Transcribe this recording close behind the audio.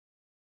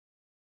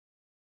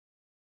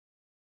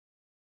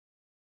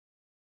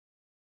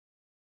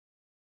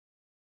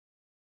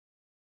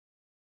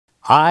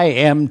I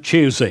am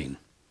choosing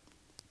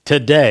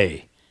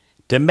today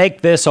to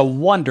make this a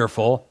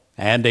wonderful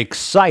and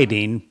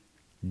exciting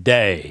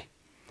day.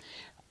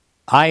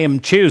 I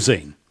am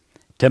choosing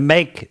to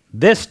make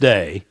this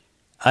day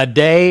a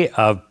day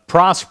of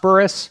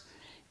prosperous,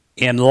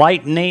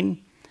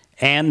 enlightening,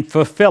 and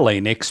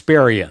fulfilling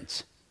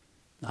experience.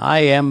 I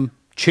am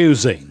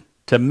choosing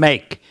to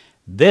make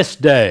this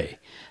day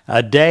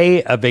a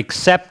day of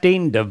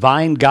accepting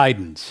divine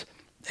guidance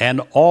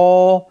and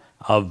all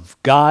of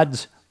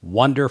God's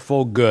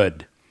wonderful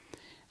good.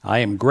 I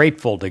am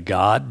grateful to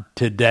God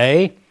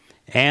today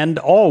and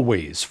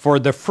always for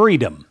the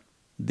freedom,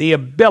 the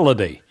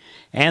ability,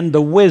 and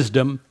the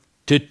wisdom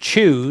to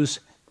choose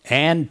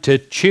and to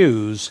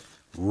choose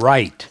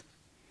right.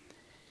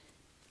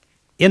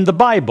 In the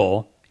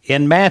Bible,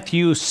 in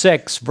Matthew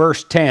 6,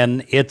 verse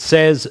 10, it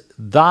says,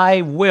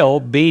 "Thy will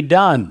be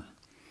done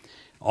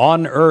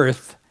on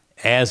earth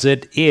as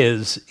it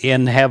is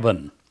in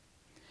heaven."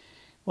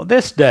 Well,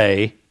 this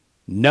day,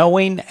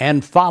 knowing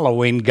and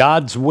following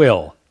God's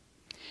will,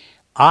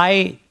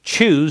 I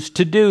choose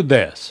to do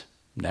this.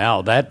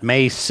 Now, that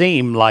may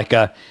seem like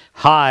a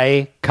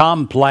high,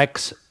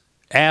 complex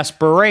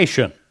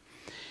aspiration.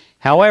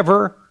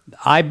 However,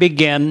 I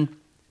begin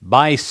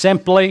by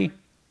simply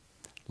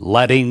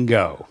letting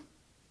go.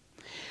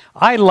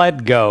 I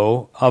let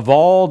go of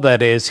all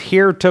that is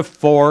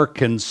heretofore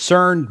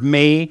concerned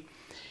me,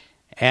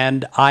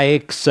 and I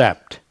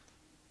accept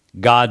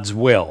God's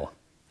will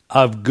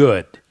of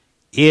good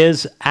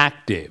is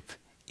active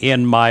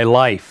in my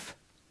life.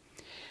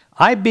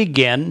 I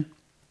begin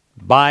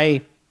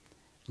by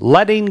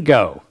letting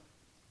go,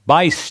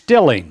 by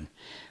stilling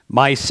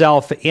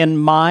myself in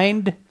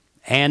mind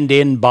and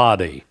in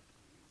body.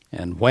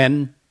 And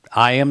when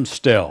I am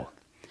still,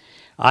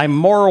 I'm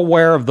more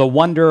aware of the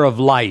wonder of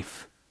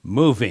life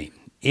moving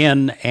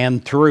in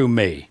and through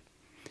me,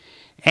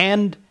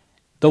 and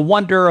the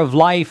wonder of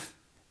life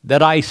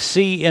that I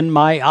see in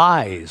my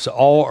eyes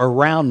all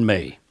around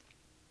me.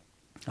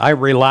 I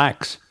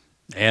relax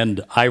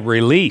and I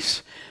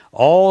release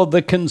all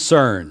the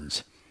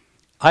concerns.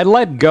 I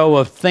let go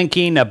of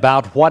thinking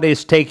about what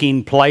is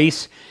taking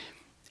place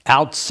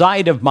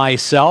outside of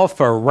myself,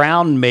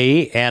 around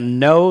me, and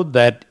know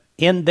that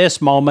in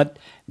this moment,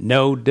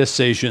 no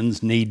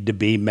decisions need to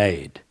be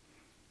made.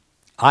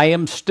 I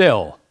am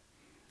still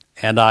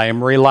and I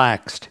am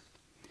relaxed.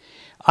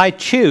 I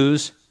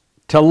choose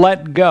to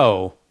let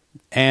go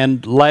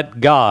and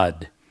let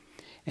God.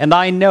 And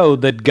I know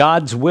that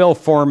God's will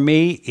for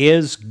me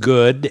is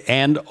good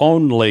and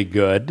only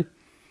good.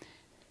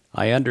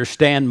 I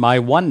understand my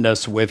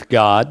oneness with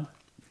God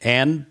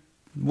and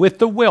with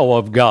the will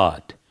of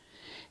God.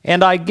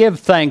 And I give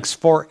thanks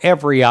for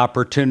every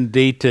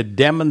opportunity to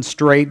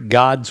demonstrate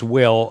God's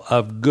will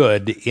of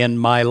good in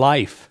my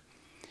life.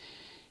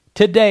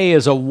 Today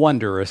is a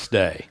wondrous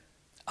day.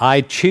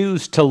 I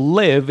choose to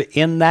live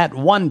in that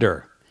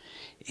wonder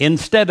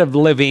instead of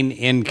living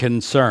in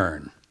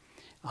concern.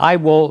 I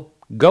will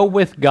go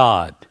with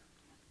God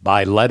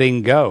by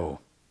letting go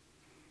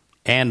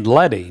and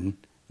letting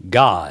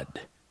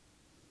God